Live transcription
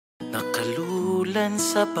nakahululan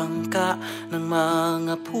sa bangka ng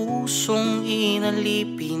mga pusong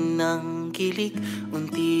inalipin ng kilig.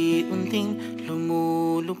 Unti-unting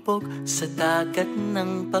lumulubog sa dagat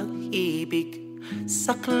ng pag-ibig.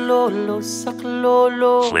 Saklolo,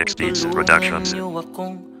 saklolo, Flixxbeatz Productions. tulungan niyo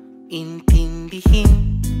akong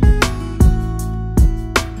intindihin.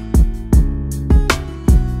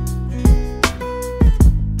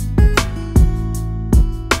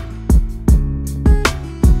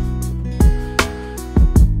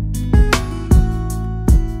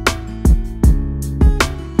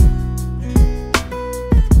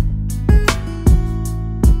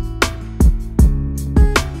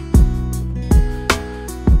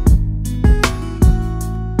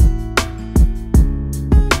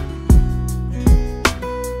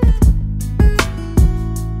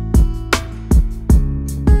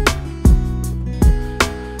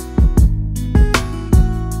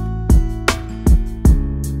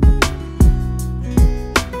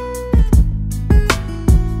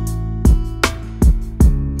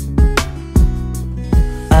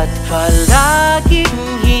 Palaging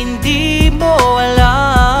hindi mo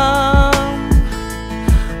alam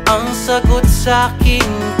ang sagot sa aking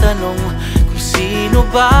tanong, kung sino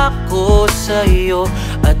ba ako sa'yo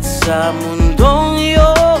at sa mundong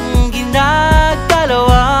iyong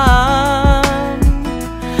ginagalawan.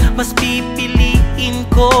 Mas pipiliin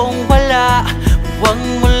kong wala, huwag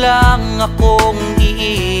mo lang akong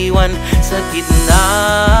iiwan sa gitna.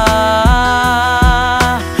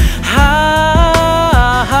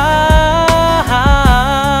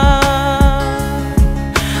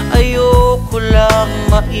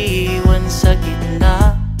 Maiwan sa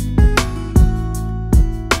gitna.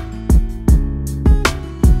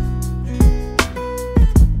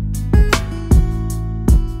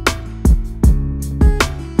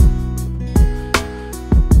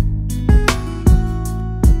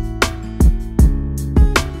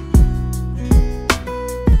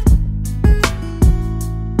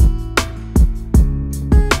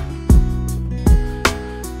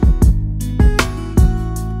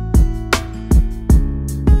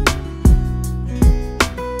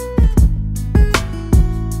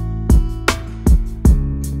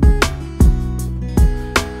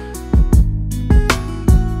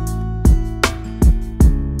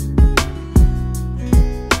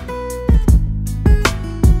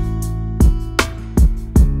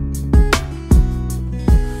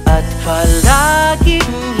 Palaging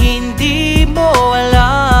hindi mo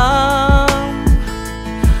alam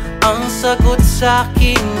ang sagot sa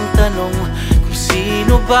aking tanong, kung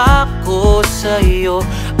sino ba ako sa'yo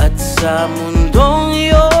at sa mundong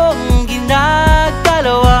iyong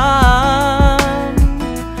ginagalawan.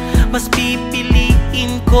 Mas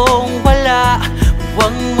pipiliin kong wala,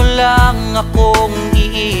 huwag mo lang akong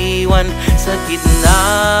iiwan sa gitna.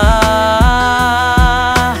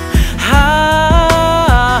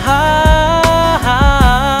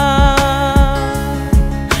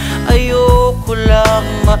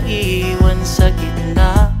 Maiwan sa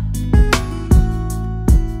gitna.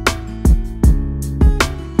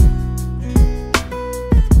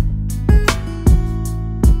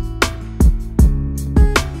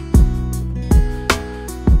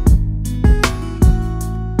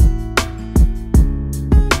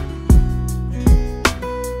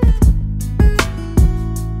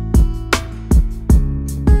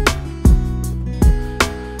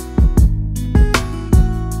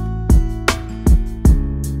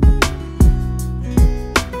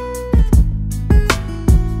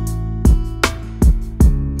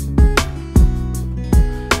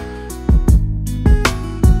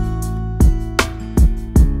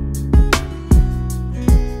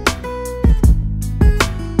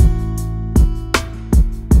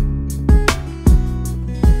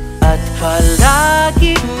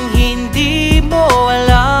 Palaging hindi mo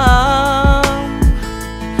alam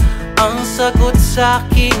ang sagot sa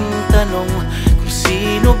aking tanong, kung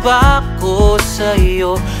sino ba ako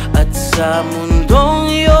sa'yo at sa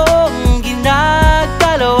mundong iyong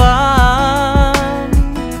ginagalawan.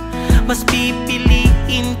 Mas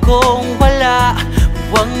pipiliin kong wala,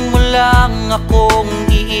 huwag mo lang akong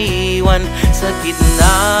iiwan sa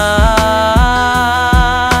gitna.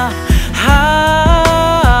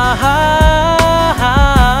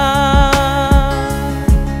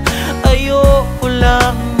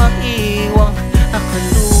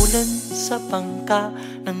 Sa bangka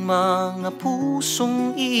ng mga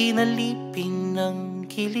pusong inalipin ng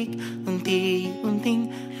kilig. Unti-unting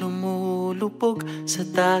lumulubog sa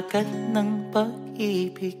dagat ng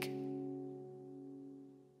pag-ibig.